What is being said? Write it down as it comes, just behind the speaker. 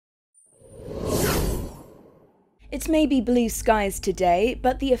It may be blue skies today,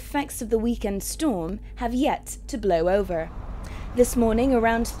 but the effects of the weekend storm have yet to blow over. This morning,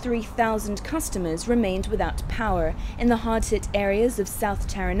 around 3,000 customers remained without power in the hard-hit areas of South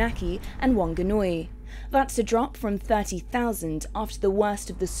Taranaki and Wanganui. That's a drop from 30,000 after the worst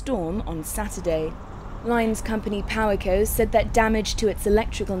of the storm on Saturday. Lines company Powerco said that damage to its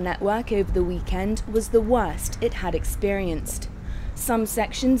electrical network over the weekend was the worst it had experienced. Some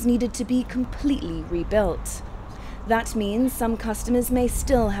sections needed to be completely rebuilt. That means some customers may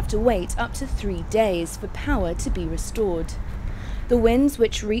still have to wait up to 3 days for power to be restored. The winds,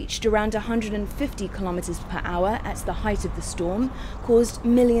 which reached around 150 kilometers per hour at the height of the storm, caused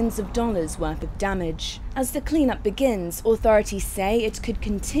millions of dollars worth of damage. As the cleanup begins, authorities say it could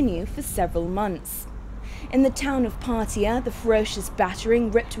continue for several months. In the town of Patia, the ferocious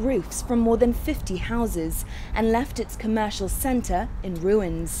battering ripped roofs from more than 50 houses and left its commercial centre in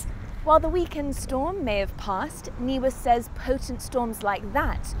ruins. While the weekend storm may have passed, NIWA says potent storms like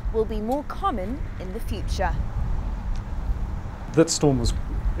that will be more common in the future. That storm was,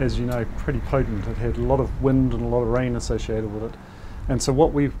 as you know, pretty potent. It had a lot of wind and a lot of rain associated with it. And so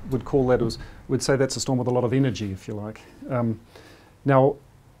what we would call that is, we'd say that's a storm with a lot of energy, if you like. Now,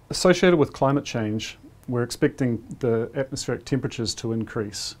 associated with climate change, we're expecting the atmospheric temperatures to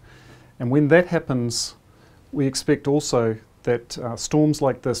increase. And when that happens, we expect also that storms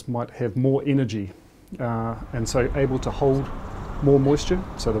like this might have more energy and so able to hold more moisture.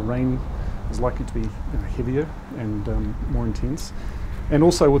 So the rain is likely to be heavier and more intense. And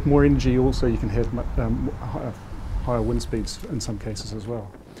also with more energy, also you can have higher wind speeds in some cases as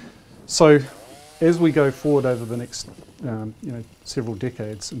well. So as we go forward over the next several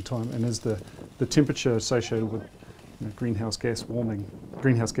decades in time, and as the temperature associated with greenhouse gas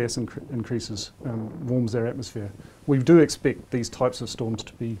increases, warms our atmosphere, we do expect these types of storms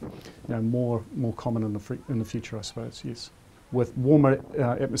to be more common in the future, I suppose, yes. With warmer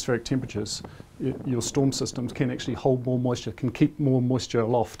atmospheric temperatures, your storm systems can actually hold more moisture, can keep more moisture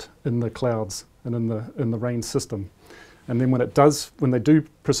aloft in the clouds and in the rain system. And then when they do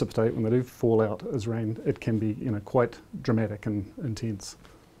precipitate, when they do fall out as rain, it can be quite dramatic and intense.